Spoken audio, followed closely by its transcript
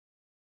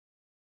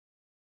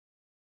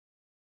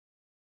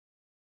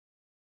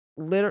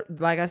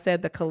like I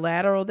said, the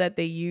collateral that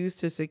they use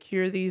to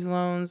secure these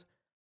loans,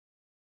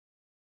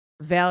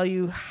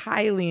 value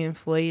highly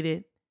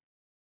inflated.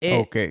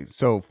 Okay,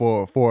 so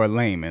for a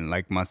layman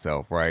like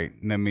myself, right?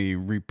 Let me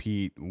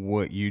repeat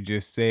what you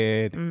just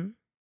said.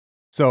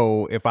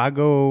 So if I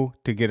go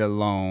to get a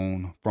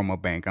loan from a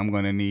bank, I'm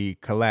going to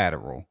need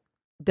collateral.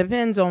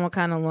 Depends on what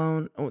kind of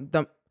loan.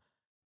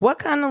 What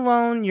kind of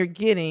loan you're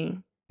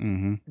getting,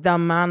 the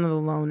amount of the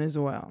loan as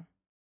well.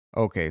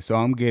 Okay, so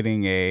I'm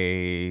getting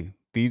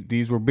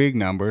these were big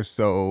numbers.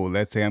 So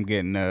let's say I'm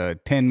getting a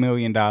 $10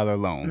 million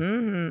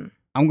loan.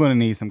 I'm going to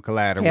need some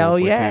collateral hell for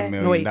yeah. $10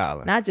 million. Wait,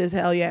 not just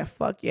hell yeah,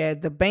 fuck yeah.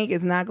 The bank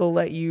is not going to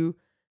let you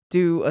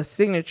do a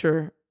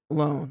signature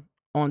loan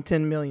on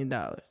 $10 million.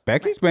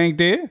 Becky's bank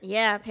did.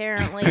 Yeah,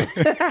 apparently. And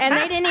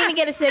they didn't even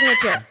get a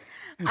signature.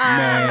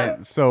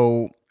 Man,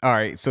 so, all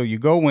right, so you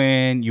go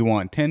in, you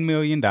want $10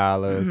 million.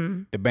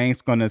 The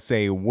bank's going to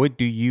say, what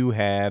do you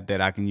have that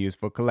I can use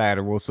for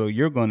collateral? So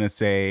you're going to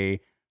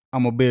say,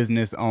 I'm a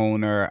business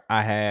owner.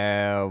 I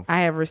have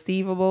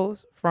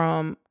receivables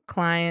from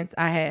clients.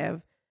 I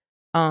have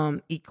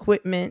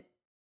equipment.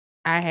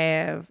 I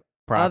have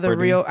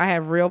property. I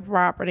have real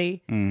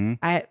property. And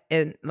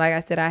like I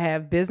said, I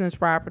have business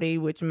property,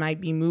 which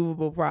might be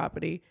movable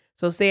property.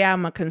 So say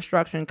I'm a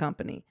construction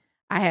company.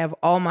 I have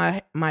all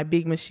my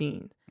big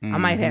machines. I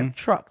might have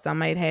trucks. I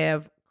might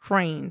have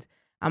cranes.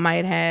 I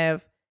might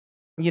have,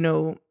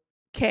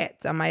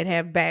 cats. I might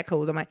have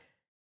backhoes. I might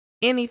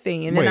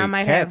anything. And then I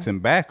might cats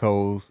and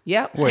backhoes.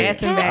 Yep,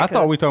 cats and backhoes. I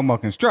thought we were talking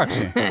about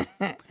construction.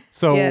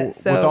 So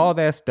with all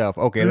that stuff,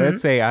 okay,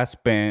 let's say I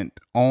spent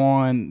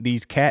on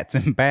these cats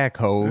and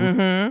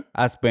backhoes,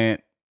 I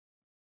spent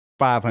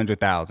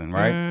 $500,000,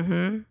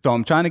 right? So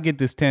I'm trying to get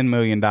this $10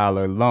 million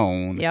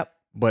loan. Yep.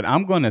 But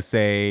I'm going to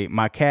say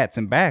my cats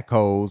and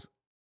backhoes,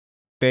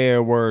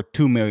 there were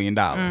 $2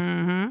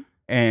 million.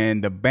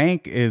 And the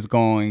bank is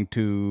going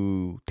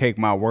to take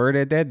my word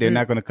at that. They're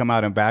not going to come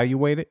out and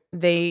evaluate it.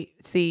 They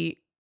see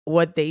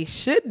what they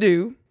should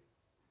do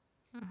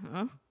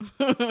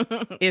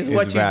is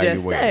what you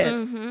just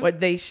said. What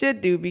they should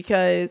do,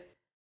 because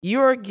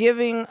you're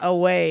giving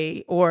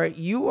away or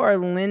you are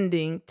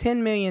lending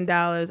 $10 million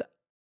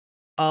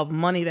of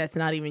money that's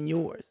not even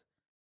yours.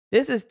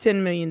 This is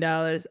 $10 million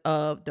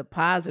of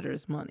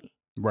depositors' money.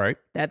 Right.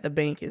 That the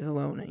bank is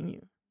loaning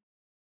you.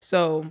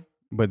 So.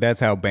 But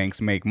that's how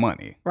banks make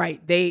money. Right.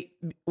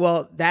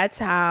 That's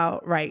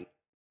how, right.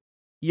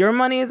 Your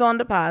money is on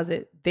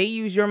deposit. They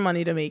use your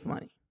money to make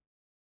money.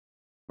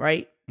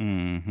 Right?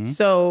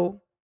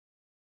 So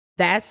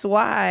that's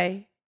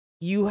why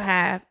you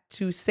have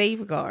to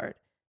safeguard,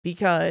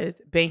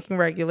 because banking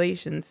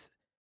regulations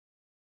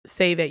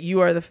say that you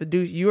are the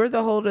fiduciary. You are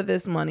the holder of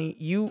this money.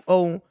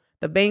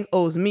 The bank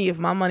owes me, if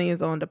my money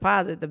is on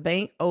deposit, the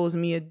bank owes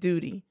me a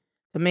duty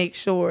to make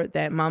sure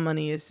that my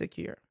money is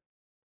secure.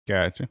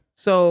 Gotcha.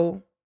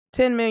 So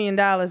 $10 million,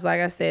 like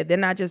I said, they're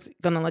not just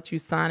going to let you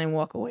sign and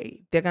walk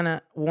away. They're going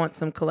to want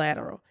some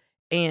collateral.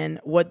 And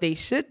what they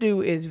should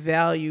do is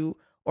value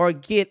or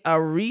get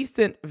a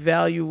recent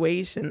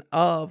valuation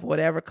of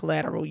whatever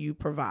collateral you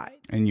provide.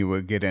 And you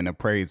would get an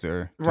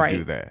appraiser to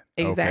do that.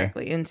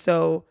 Exactly. Okay. And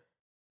so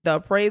the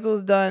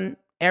appraisal's done.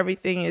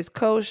 Everything is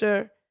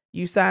kosher.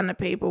 You sign the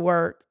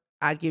paperwork,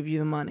 I give you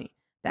the money.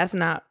 That's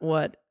not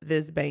what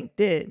this bank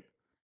did.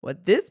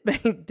 What this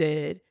bank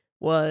did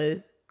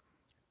was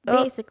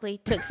basically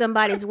took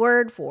somebody's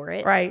word for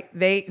it. Right.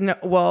 They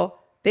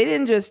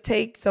didn't just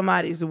take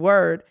somebody's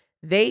word.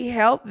 They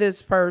helped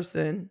this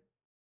person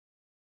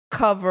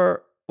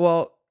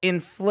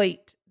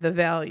inflate the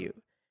value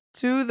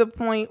to the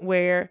point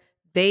where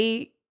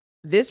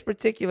this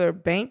particular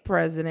bank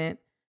president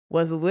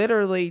was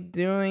literally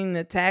doing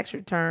the tax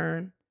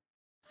return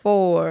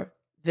for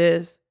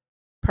this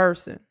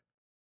person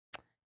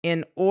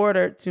in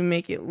order to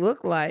make it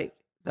look like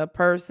the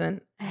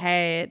person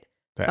had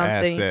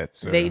something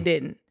they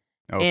didn't.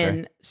 Okay.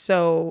 And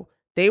so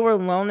they were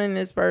loaning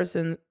this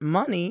person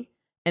money,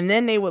 and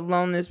then they would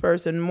loan this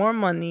person more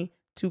money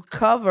to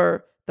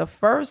cover the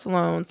first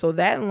loan, so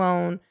that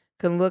loan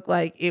can look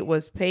like it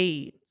was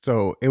paid.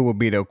 So it would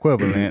be the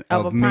equivalent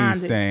of me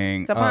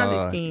saying, it's a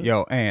Ponzi scheme.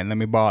 Yo, Ann, let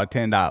me borrow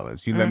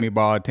 $10. You let me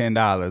borrow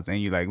 $10, and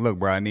you like, look,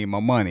 bro, I need my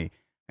money.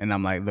 And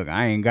I'm like, look,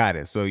 I ain't got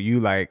it. So you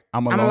like,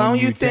 I'm gonna loan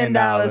you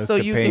 $10 so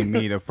you pay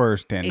me the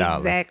first $10.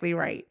 Exactly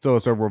right. So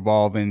it's a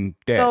revolving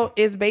debt. So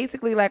it's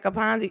basically like a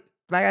Ponzi.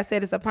 Like I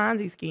said, it's a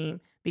Ponzi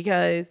scheme,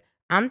 because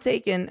I'm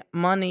taking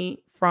money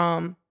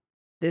from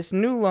this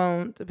new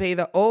loan to pay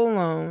the old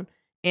loan.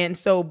 And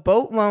so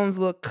both loans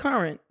look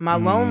current. My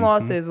loan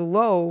loss is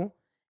low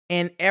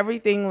and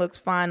everything looks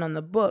fine on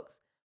the books.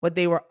 What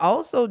they were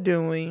also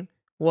doing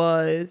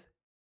was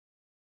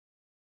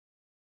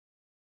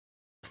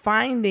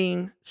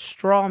finding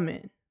straw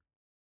men.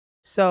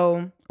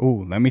 So,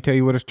 let me tell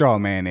you what a straw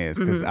man is,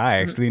 because I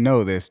actually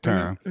know this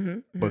term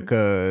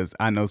because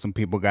I know some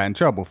people got in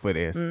trouble for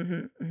this.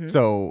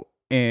 So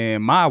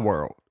in my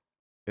world,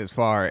 as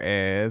far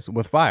as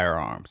with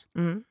firearms.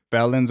 Mm-hmm.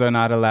 Felons are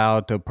not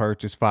allowed to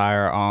purchase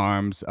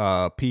firearms.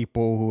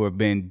 People who have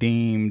been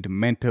deemed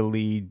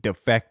mentally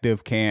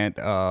defective can't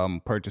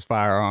purchase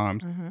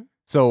firearms. Mm-hmm.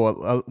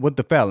 So with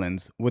the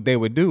felons, what they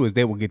would do is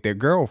they would get their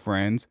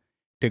girlfriends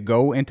to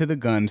go into the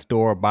gun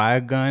store, buy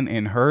a gun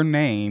in her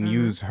name,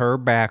 use her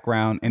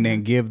background, and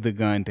then give the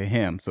gun to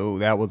him. So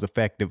that was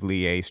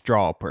effectively a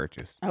straw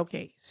purchase.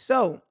 Okay,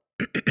 so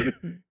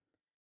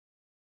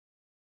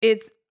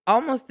it's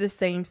almost the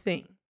same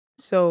thing.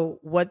 So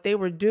what they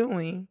were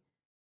doing,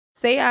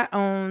 say I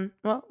own,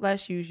 well,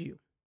 let's use you.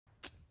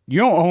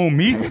 You don't own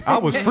me. I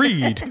was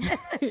freed.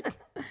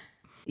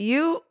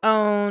 You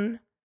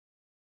own,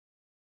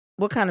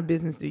 what kind of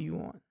business do you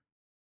own?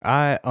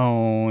 I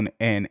own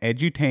an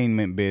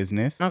edutainment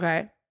business.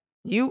 Okay.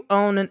 You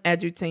own an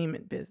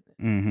edutainment business.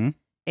 Mm-hmm.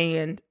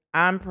 And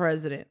I'm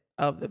president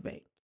of the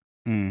bank.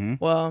 Mm-hmm.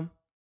 Well,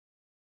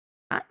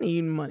 I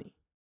need money.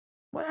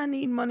 What I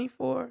need money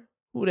for?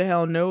 Who the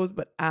hell knows,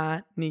 but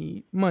I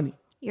need money.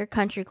 Your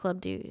country club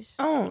dues.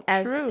 Oh,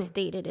 as true.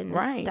 stated in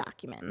this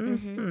document.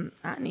 Mm-hmm.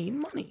 I need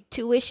money.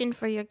 Tuition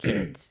for your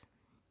kids.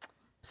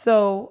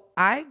 So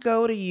I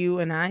go to you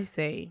and I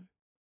say,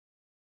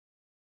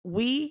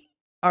 we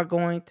are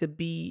going to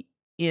be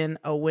in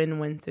a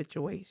win-win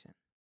situation.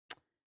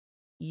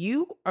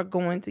 You are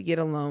going to get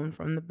a loan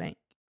from the bank.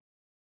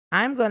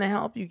 I'm going to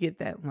help you get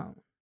that loan.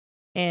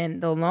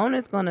 And the loan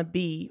is going to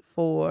be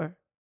for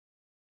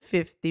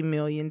 $50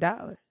 million.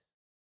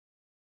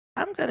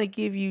 I'm going to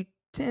give you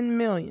 $10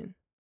 million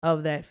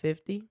of that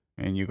 50.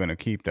 And you're going to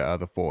keep the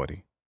other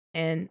 40.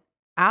 And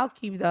I'll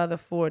keep the other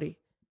 40.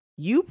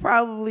 You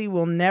probably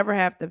will never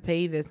have to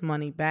pay this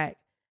money back.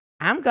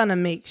 I'm going to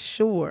make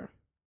sure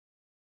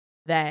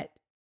that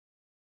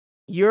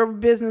your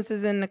business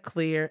is in the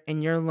clear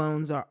and your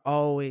loans are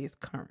always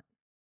current.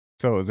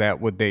 So is that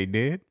what they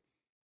did?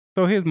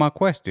 So here's my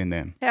question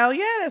then. Hell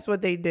yeah, that's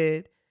what they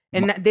did.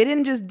 And they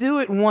didn't just do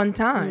it one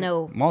time.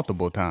 No.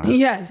 Multiple times.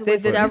 Yes. They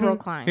did several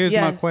times. Here's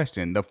my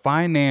question. The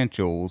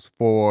financials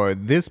for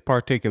this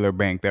particular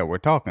bank that we're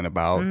talking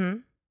about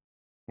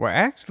were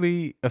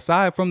actually,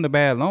 aside from the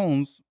bad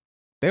loans,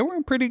 they were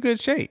in pretty good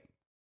shape.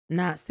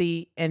 Not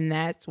see, and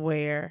that's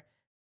where,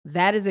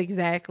 that is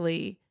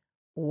exactly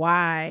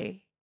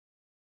why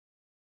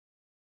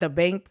the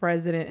bank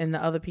president and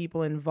the other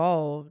people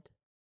involved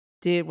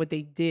did what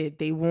they did.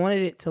 They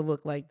wanted it to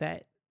look like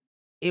that.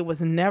 It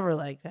was never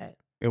like that.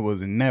 It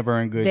was never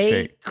in good shape.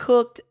 They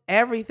cooked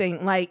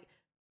everything. Like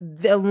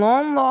the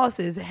loan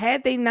losses,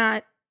 had they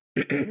not,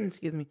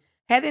 excuse me,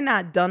 had they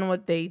not done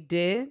what they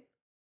did,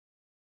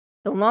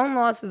 the loan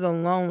losses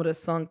alone would have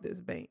sunk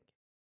this bank.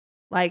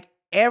 Like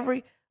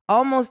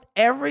almost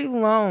every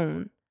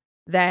loan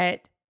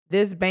that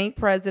this bank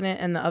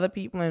president and the other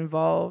people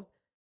involved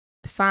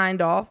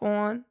signed off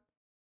on,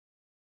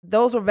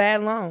 those were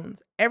bad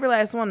loans. Every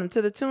last one of them,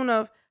 to the tune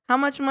of, how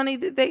much money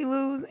did they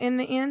lose in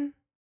the end?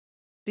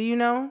 Do you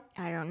know?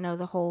 I don't know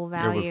the whole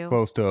value. It was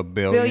close to $1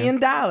 billion. $1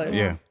 billion.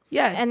 Yeah.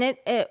 Yes. And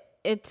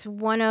it's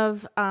one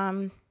of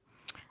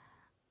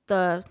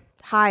the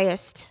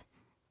highest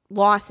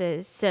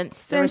losses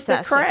since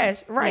the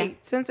crash. Right. Yeah.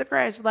 Since the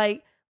crash.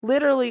 Like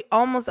literally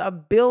almost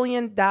 $1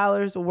 billion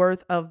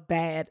worth of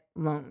bad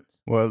loans.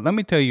 Well, let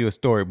me tell you a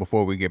story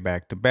before we get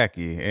back to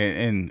Becky,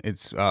 and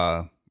it's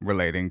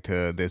relating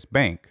to this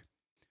bank.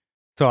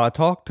 So I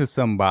talked to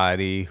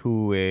somebody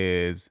who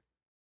is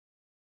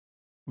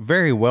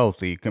very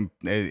wealthy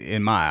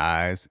in my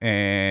eyes,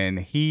 and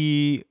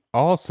he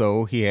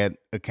had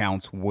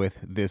accounts with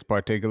this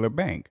particular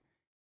bank.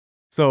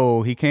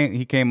 So he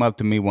came up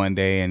to me one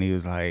day and he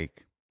was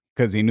like,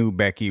 because he knew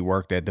Becky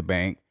worked at the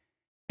bank,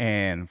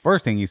 and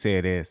first thing he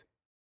said is,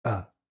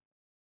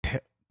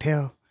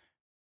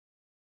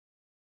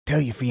 tell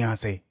your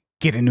fiance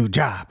get a new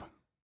job.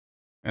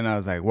 And I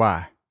was like,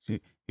 why?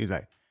 He's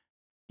like,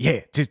 yeah,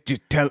 just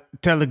tell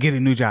her get a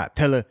new job.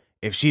 Tell her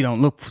if she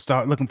don't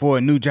start looking for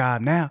a new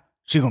job now,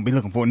 she gonna be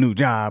looking for a new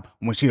job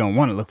when she don't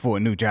want to look for a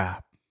new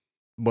job.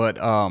 But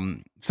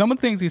some of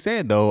the things he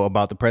said though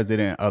about the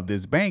president of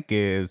this bank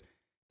is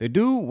the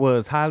dude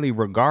was highly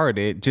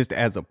regarded just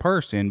as a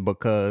person,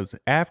 because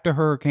after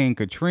Hurricane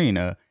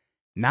Katrina,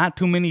 not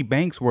too many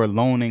banks were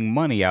loaning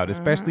money out,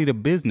 especially to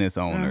business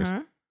owners.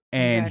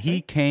 And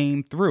he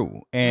came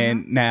through.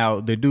 And now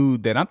the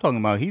dude that I'm talking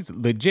about, he's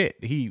legit.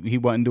 He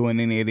wasn't doing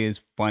any of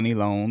his funny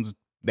loans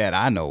that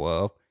I know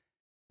of.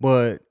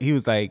 But he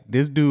was like,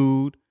 this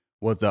dude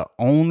was the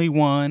only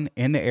one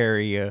in the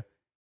area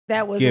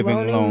that was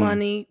loaning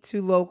money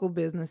to local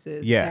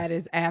businesses. Yes. That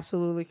is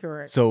absolutely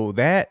correct. So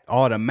that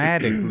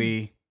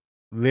automatically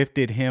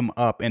lifted him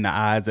up in the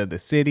eyes of the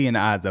city, in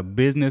the eyes of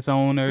business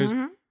owners,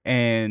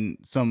 and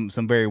some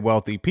very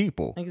wealthy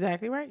people.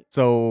 Exactly right.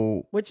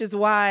 So, which is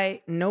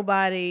why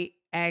nobody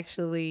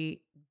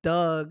actually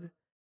dug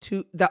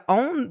to the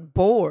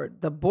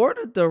board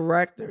of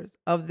directors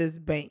of this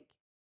bank,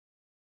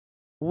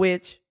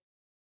 which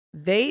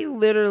they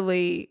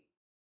literally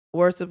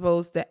were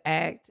supposed to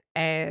act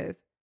as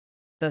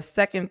the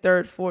second,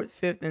 third, fourth,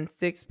 fifth, and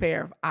sixth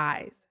pair of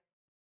eyes.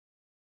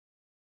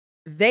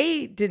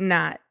 they did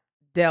not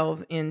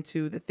delve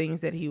into the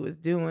things that he was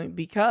doing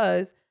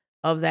because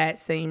of that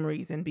same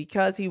reason,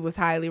 because he was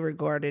highly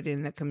regarded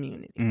in the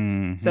community.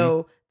 Mm-hmm.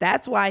 So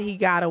that's why he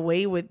got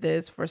away with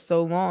this for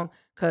so long.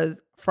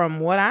 Because from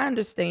what I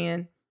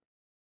understand,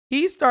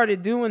 he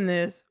started doing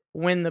this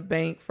when the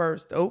bank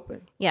first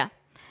opened. Yeah.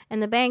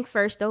 And the bank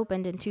first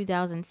opened in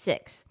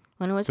 2006.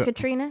 When was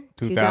Katrina?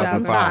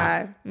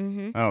 2005.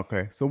 Mm-hmm.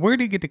 Okay. So where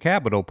did he get the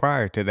capital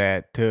prior to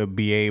that to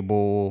be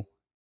able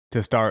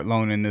to start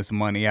loaning this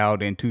money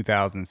out in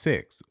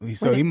 2006?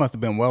 So he must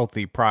have been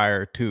wealthy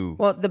prior to.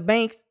 Well, the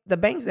bank's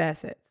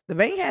assets. The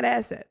bank had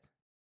assets.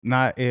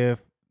 Not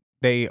if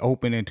they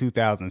opened in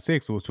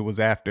 2006, which was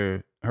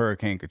after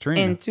Hurricane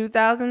Katrina. In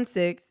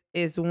 2006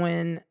 is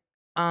when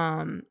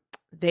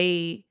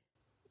they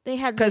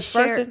had to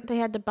share. They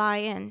had to buy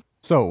in.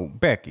 So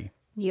Becky.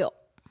 Yup.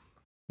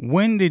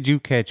 When did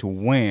you catch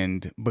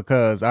wind?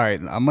 Because, all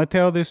right, I'm going to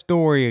tell this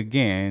story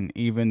again,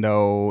 even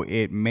though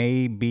it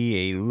may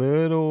be a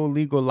little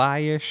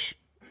legal-ish.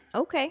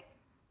 Okay.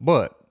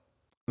 But,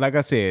 like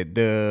I said,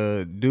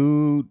 the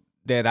dude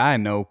that I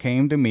know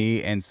came to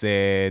me and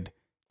said,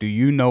 do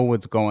you know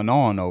what's going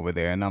on over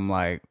there? And I'm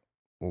like,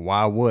 well,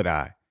 why would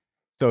I?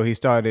 So he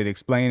started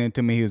explaining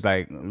to me. He was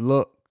like,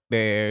 look,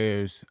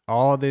 there's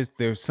all this,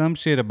 there's some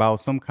shit about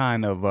some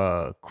kind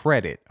of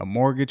credit, a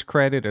mortgage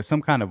credit or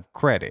some kind of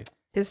credit.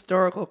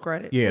 Historical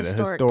credit. Yeah,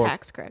 historic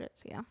tax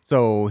credits, yeah.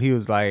 So he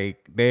was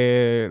like,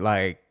 they're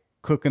like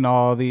cooking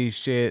all these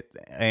shit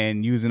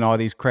and using all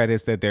these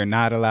credits that they're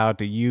not allowed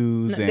to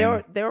use.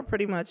 No, they were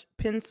pretty much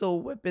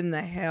pencil whipping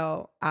the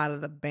hell out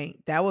of the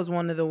bank. That was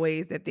one of the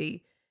ways that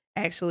they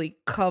actually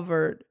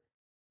covered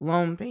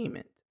loan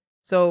payments.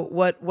 So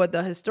what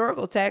the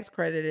historical tax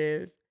credit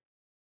is,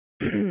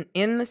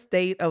 in the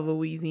state of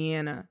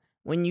Louisiana,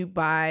 when you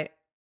buy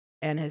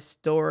an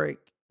historic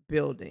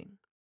building,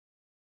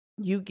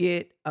 you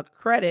get a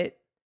credit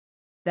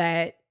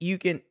that you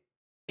can,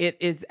 it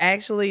is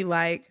actually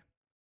like,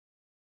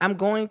 I'm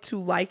going to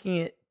liken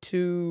it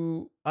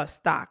to a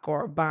stock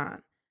or a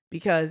bond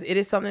because it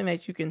is something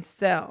that you can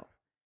sell.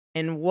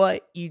 And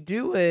what you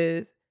do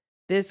is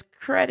this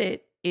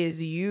credit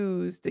is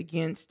used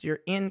against your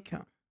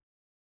income.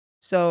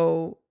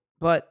 So,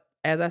 but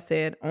as I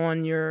said,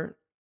 on your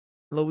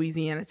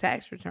Louisiana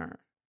tax return,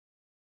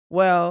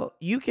 well,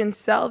 you can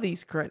sell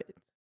these credits.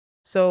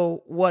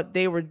 So what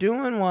they were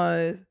doing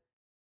was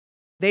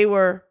they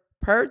were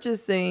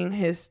purchasing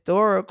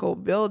historical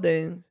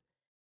buildings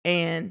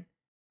and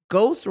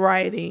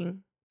ghostwriting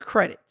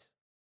credits.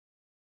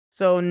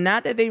 So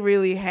not that they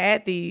really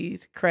had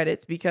these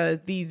credits because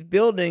these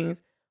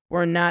buildings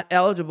were not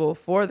eligible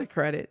for the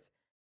credits,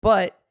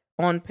 but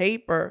on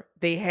paper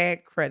they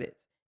had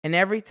credits. And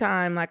every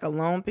time like a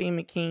loan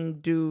payment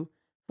came due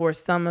for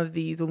some of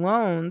these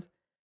loans,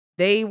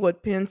 they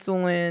would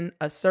pencil in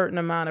a certain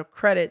amount of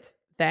credits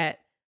that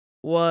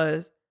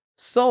was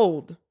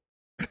sold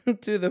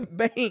to the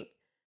bank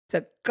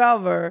to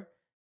cover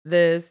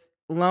this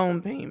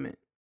loan payment.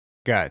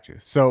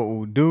 Gotcha.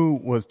 So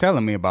dude was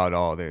telling me about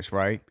all this,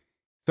 right?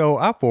 So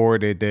I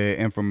forwarded the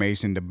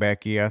information to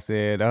Becky. I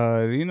said,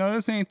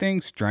 there's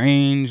anything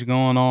strange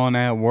going on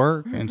at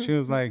work? And she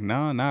was like,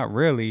 no, not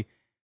really.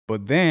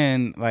 But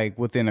then, like,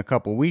 within a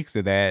couple weeks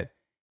of that,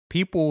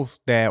 people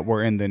that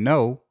were in the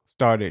know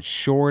started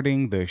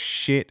shorting the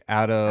shit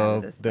out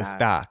of the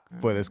stock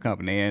for this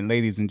company. And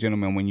ladies and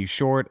gentlemen, when you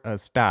short a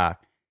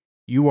stock,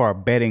 you are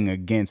betting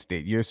against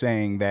it. You're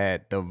saying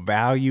that the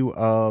value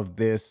of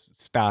this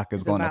stock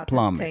is going to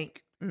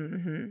plummet.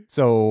 Mm-hmm.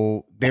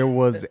 So there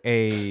was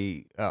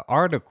a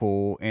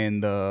article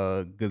in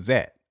the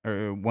Gazette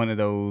or one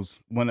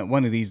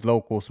of these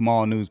local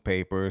small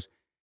newspapers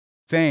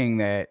saying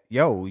that,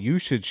 yo, you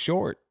should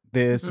short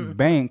this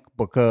bank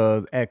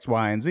because X,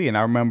 Y, and Z. And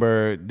I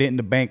remember, didn't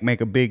the bank make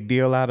a big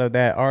deal out of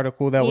that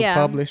article that was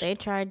published? They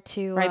tried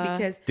to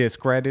because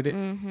discredit it.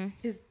 Mm-hmm.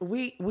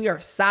 We are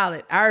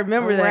solid. I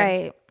remember that.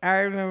 Right. I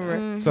remember.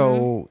 Mm-hmm.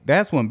 So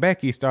that's when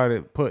Becky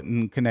started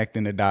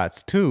connecting the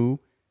dots too.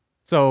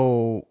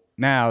 So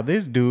now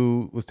this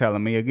dude was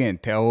telling me again,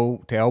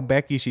 tell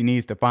Becky she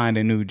needs to find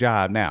a new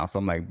job now. So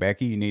I'm like,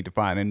 Becky, you need to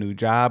find a new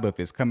job.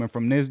 If it's coming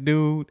from this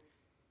dude,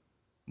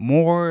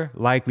 more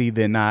likely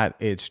than not,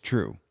 it's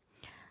true.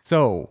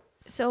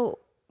 So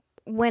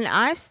when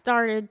I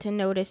started to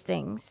notice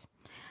things,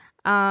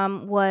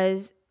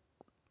 was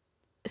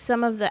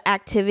some of the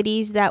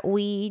activities that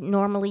we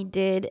normally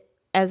did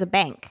as a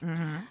bank.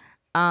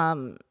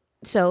 Mm-hmm.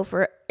 So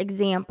for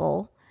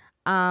example,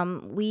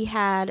 we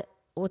had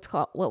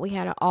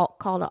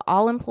called an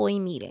all employee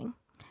meeting,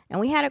 and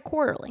we had it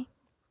quarterly.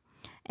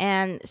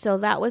 And so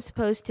that was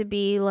supposed to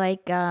be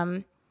like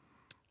a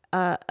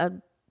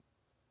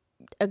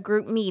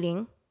group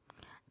meeting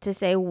to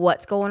say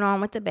what's going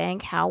on with the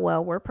bank, how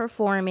well we're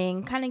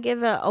performing, kind of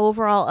give an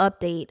overall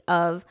update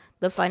of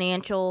the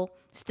financial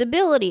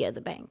stability of the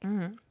bank.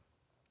 Mm-hmm.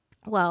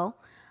 Well,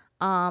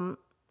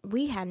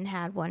 we hadn't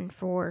had one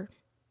for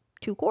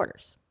 2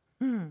 quarters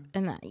in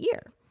that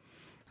year.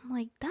 I'm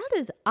like, that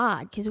is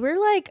odd because we're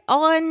like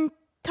on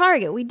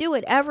target. We do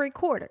it every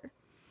quarter.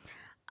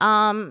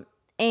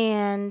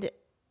 And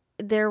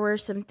there were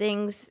some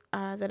things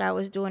that I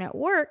was doing at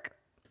work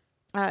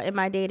in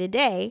my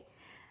day-to-day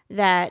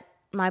that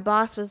my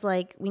boss was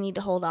like, we need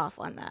to hold off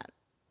on that.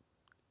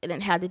 And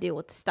it had to do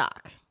with the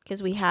stock,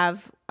 because we had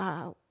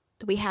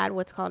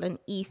what's called an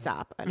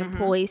ESOP, an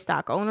employee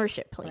stock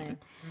ownership plan.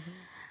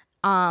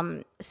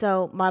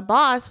 So my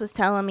boss was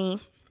telling me,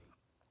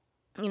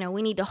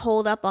 we need to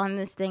hold up on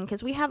this thing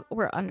because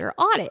we're under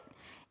audit,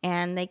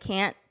 and they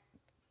can't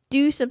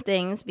do some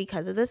things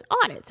because of this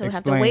audit. So we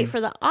have to wait for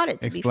the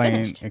audit to be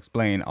finished.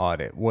 Explain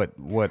audit. What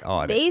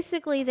audit?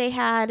 Basically, they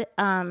had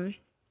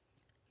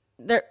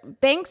their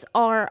banks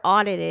are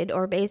audited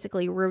or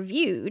basically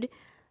reviewed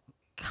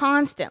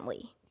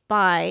constantly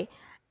by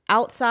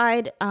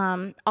outside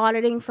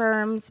auditing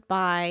firms,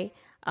 by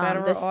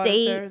the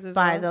state,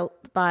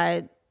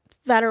 by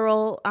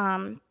federal,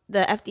 the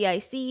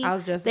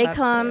FDIC. They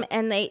come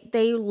and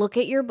they look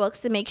at your books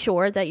to make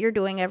sure that you're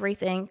doing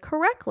everything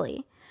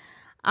correctly.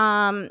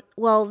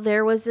 Well,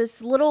 there was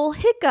this little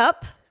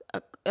hiccup,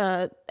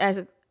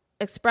 as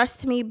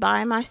expressed to me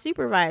by my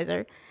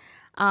supervisor,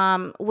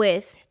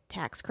 with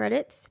tax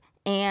credits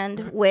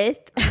and with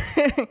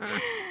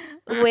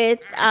with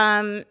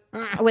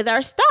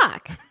our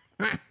stock.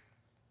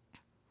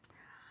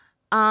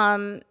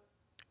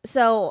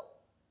 So,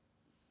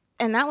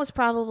 and that was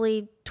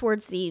probably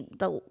towards the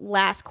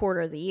last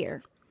quarter of the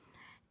year.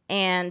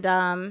 And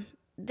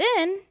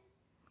then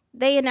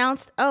they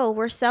announced,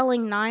 we're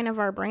selling 9 of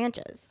our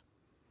branches.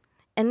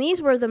 And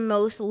these were the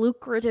most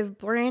lucrative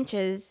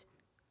branches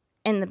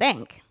in the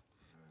bank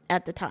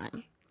at the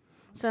time.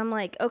 So I'm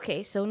like,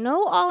 okay, so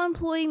no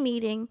all-employee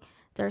meeting.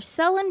 They're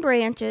selling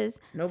branches.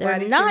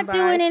 They're not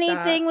doing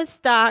anything with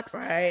stocks.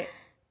 Right.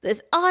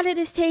 This audit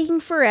is taking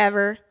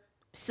forever.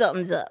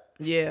 Something's up.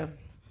 Yeah.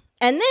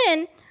 And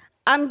then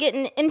I'm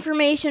getting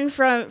information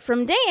from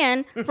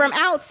Dan from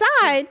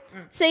outside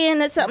saying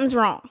that something's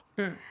wrong.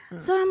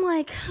 So I'm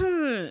like,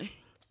 maybe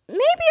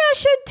I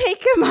should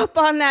take him up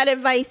on that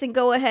advice and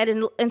go ahead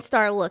and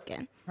start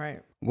looking.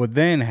 Right. What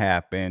then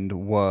happened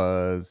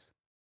was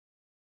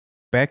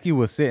Becky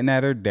was sitting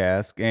at her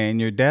desk,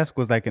 and your desk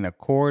was like in a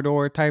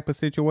corridor type of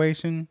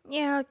situation.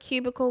 Yeah,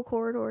 cubicle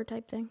corridor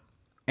type thing.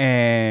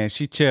 And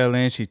she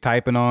chilling, she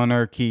typing on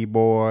her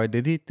keyboard.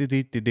 I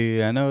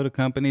know the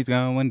company's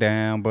going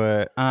down,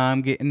 but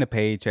I'm getting the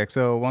paycheck,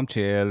 so I'm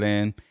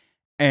chilling.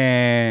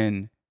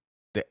 And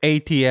the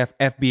ATF,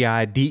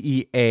 FBI,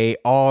 DEA,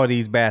 all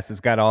these bastards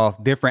got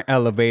off different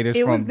elevators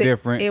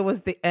different. It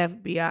was the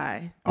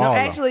FBI. No,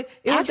 actually,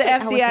 it was the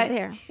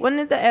FBI.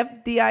 Wasn't it the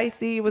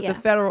FDIC? It was the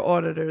federal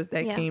auditors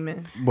that came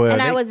in. But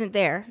I wasn't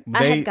there.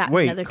 I had gotten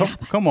another job.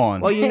 Come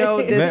on. Well,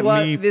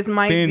 this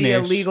might be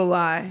a legal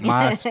lie.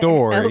 My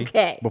story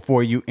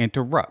before you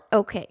interrupt.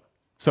 Okay.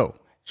 So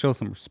show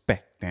some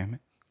respect, damn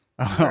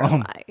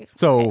it.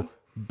 So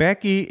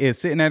Becky is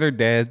sitting at her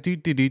desk,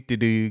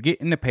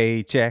 getting the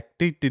paycheck,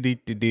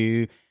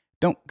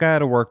 Don't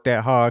gotta work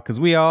that hard because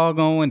we all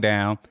going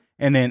down.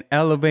 And then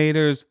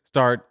elevators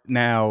start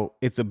now.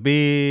 It's a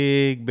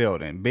big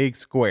building, big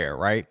square,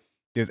 right?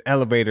 There's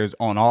elevators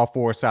on all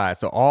 4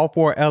 sides. So all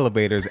 4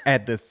 elevators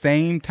at the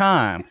same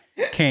time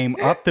came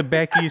up to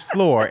Becky's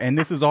floor. And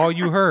this is all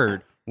you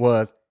heard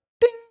was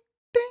ding,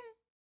 ding,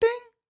 ding,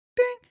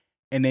 ding.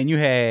 And then you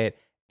had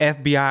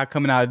FBI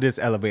coming out of this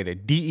elevator,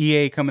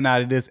 DEA coming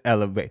out of this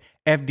elevator,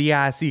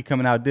 FDIC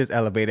coming out of this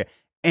elevator,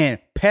 and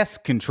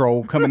pest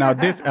control coming out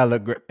this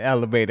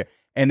elevator.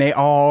 And they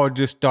all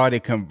just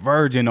started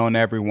converging on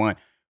everyone.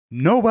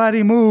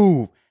 Nobody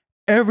move.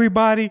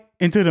 Everybody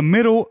into the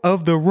middle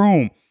of the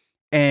room.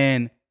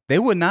 And they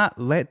would not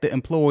let the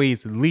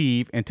employees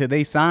leave until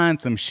they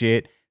signed some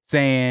shit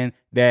saying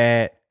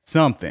that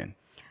something.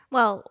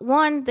 Well,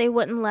 1, they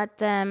wouldn't let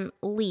them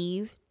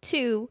leave.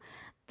 2,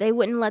 they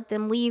wouldn't let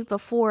them leave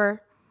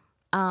before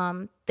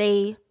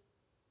they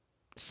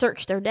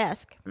searched their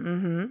desk.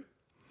 Mm-hmm.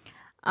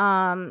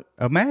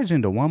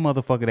 Imagine the one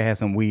motherfucker that has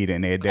some weed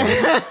in their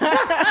desk.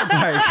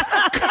 Like,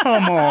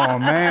 come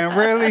on, man,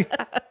 really?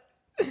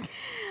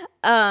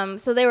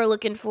 So they were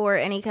looking for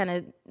any kind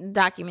of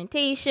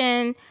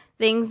documentation,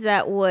 things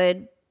that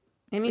would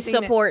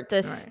support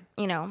this,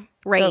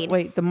 raid. So,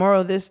 wait, the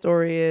moral of this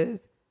story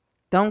is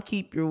don't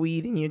keep your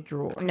weed in your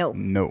drawer. No.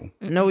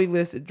 No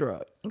illicit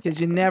drugs,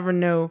 because you never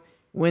know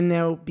when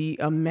there'll be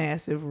a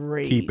massive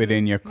raid. Keep it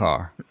in your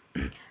car.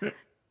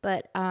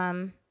 But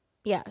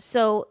yeah,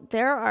 so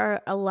there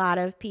are a lot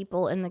of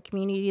people in the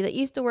community that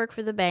used to work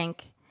for the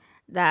bank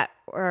that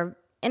are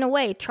in a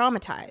way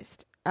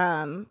traumatized.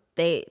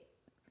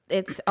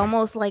 It's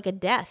almost like a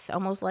death,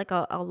 almost like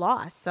a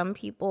loss. Some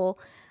people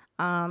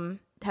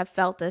have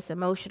felt this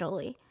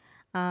emotionally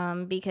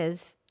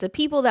because the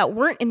people that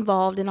weren't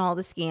involved in all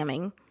the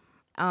scamming,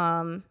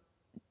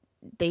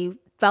 they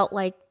felt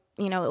like,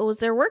 it was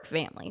their work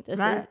family. This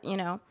is,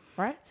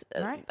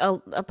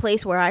 a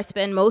place where I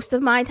spend most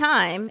of my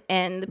time,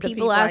 and the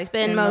people I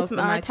spend most of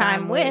my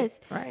time with.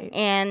 Right.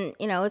 And,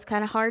 it's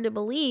kind of hard to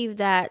believe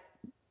that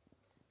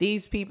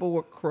these people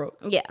were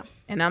crooks. Yeah.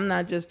 And I'm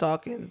not just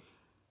talking,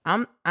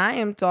 I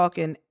am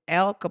talking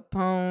Al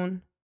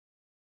Capone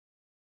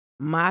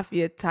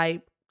mafia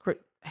type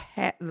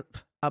had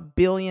 $1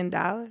 billion.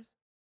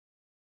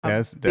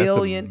 That's a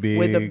big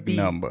with a B,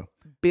 number.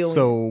 Billion.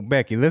 So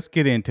Becky, let's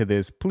get into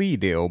this plea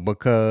deal,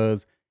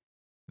 because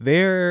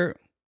there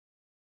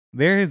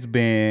has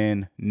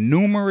been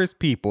numerous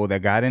people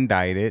that got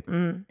indicted,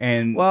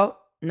 and well,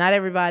 not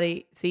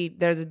everybody. See,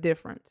 there's a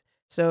difference.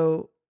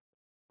 So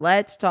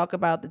let's talk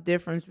about the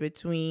difference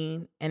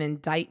between an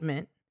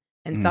indictment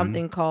and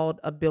something called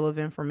a bill of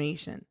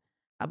information.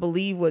 I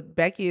believe what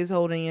Becky is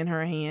holding in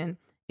her hand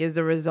is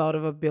the result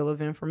of a bill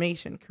of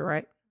information,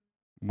 correct?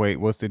 Wait,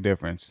 what's the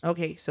difference?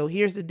 Okay, so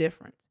here's the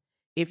difference.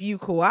 If you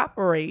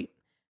cooperate,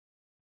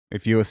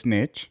 if you're a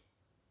snitch,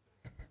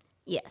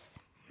 yes.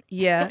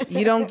 Yeah,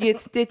 you don't get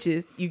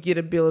stitches, you get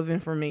a bill of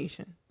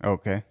information.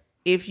 Okay.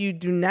 If you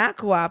do not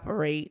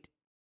cooperate,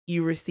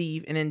 you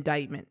receive an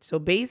indictment. So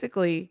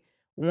basically,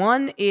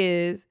 one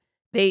is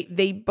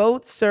they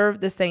both serve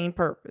the same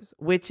purpose,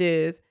 which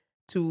is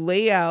to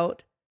lay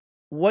out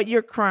what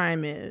your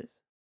crime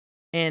is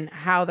and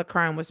how the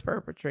crime was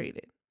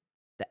perpetrated.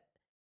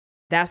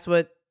 That's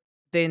what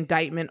the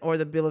indictment or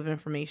the bill of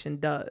information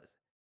does.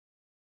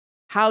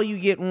 How you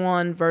get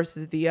one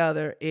versus the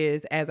other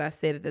is, as I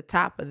said at the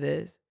top of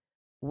this,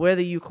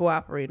 whether you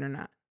cooperate or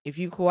not. If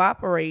you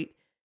cooperate,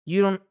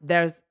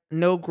 there's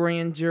no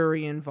grand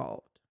jury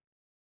involved.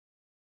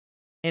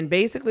 And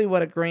basically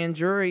what a grand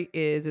jury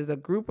is a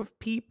group of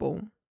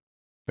people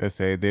that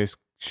say this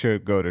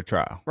should go to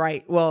trial.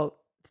 Right. Well,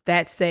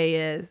 that say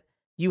is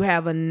you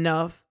have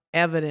enough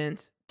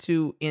evidence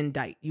to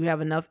indict. You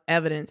have enough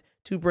evidence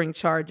to bring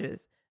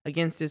charges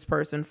against this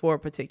person for a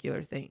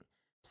particular thing.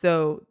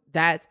 So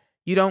that's,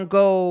 you don't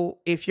go,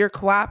 if you're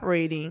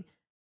cooperating,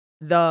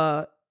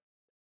 the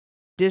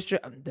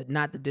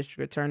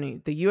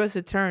U.S.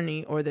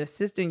 attorney or the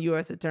assistant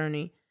U.S.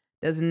 attorney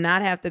does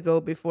not have to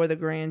go before the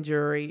grand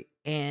jury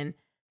and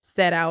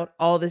set out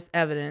all this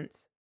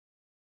evidence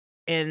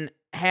and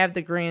have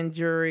the grand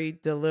jury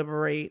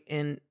deliberate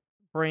and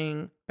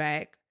bring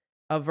back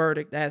a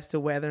verdict as to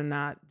whether or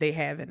not they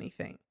have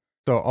anything.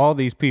 So all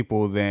these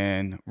people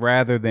then,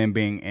 rather than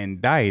being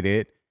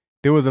indicted,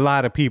 there was a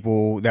lot of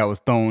people that was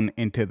thrown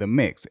into the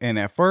mix. And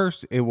at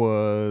first it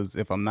was,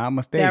 if I'm not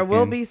mistaken, there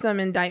will be some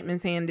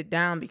indictments handed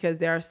down because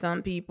there are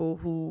some people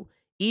who,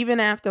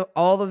 even after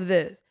all of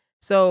this,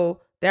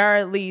 so there are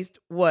at least,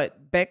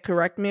 Beck,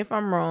 correct me if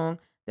I'm wrong,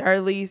 there are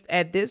at least,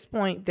 at this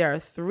point, there are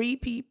 3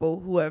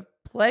 people who have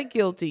pled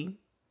guilty.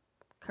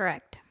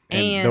 Correct.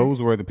 And those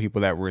were the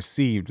people that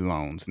received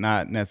loans,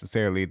 not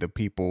necessarily the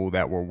people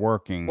that were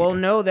working. Well,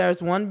 no,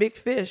 there's one big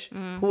fish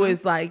who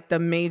is like the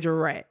major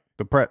rat.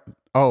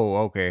 Oh,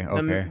 okay.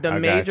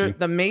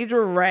 The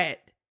major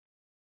rat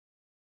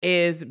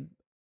is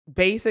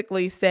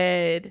basically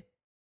said,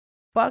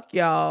 fuck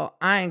y'all,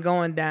 I ain't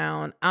going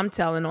down. I'm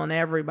telling on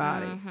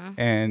everybody.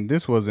 And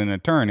this was an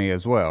attorney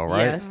as well,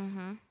 right? Yes.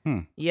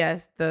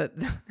 Yes.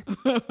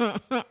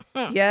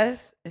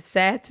 Yes.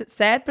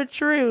 Sad but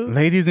true.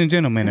 Ladies and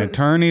gentlemen,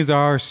 attorneys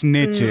are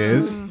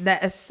snitches.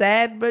 That's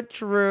sad but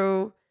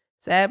true.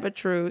 Sad but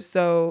true.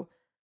 So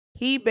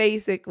he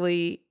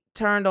basically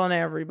turned on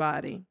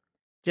everybody,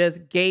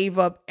 just gave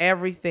up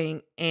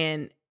everything.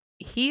 And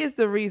he is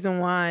the reason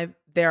why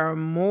there are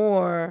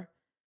more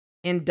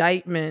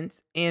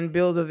indictments and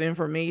bills of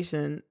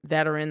information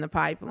that are in the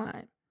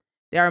pipeline.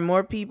 There are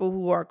more people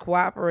who are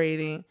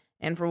cooperating.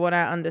 And for what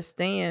I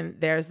understand,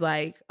 there's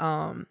like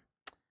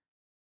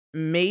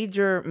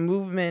major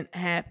movement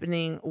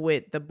happening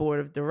with the board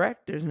of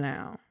directors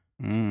now.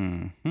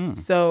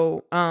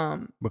 So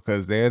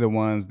because they're the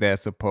ones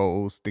that's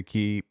supposed to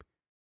keep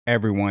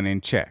everyone in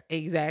check.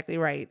 Exactly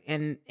right.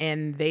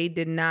 And they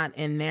did not,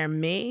 and there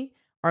may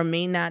or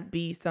may not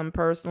be some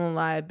personal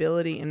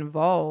liability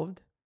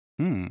involved.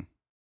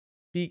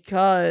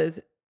 Because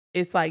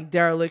it's like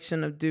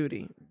dereliction of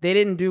duty. They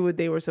didn't do what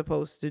they were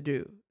supposed to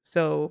do.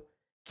 So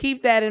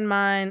keep that in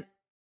mind,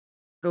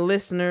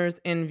 listeners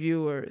and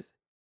viewers.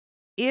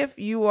 If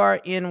you are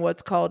in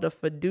what's called a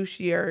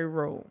fiduciary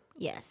role.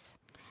 Yes.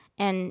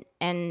 And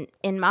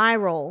in my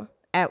role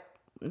at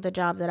the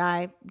job that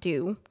I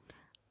do,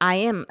 I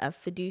am a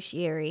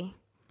fiduciary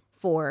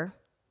for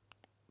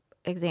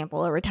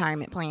example, a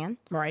retirement plan.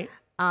 Right.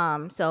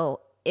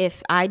 So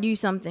if I do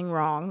something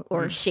wrong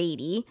or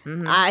shady,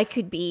 I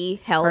could be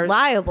held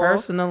liable.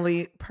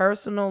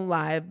 Personal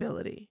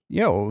liability.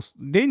 Yo,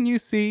 didn't you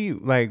see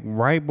like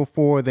right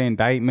before the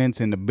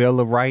indictments and the Bill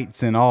of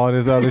Rights and all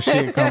this other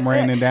shit come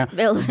raining down?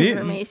 Bill of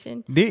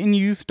Information. Didn't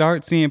you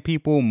start seeing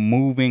people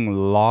moving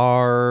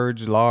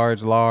large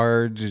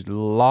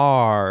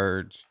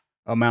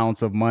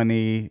amounts of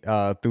money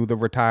through the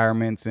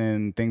retirements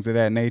and things of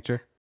that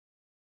nature?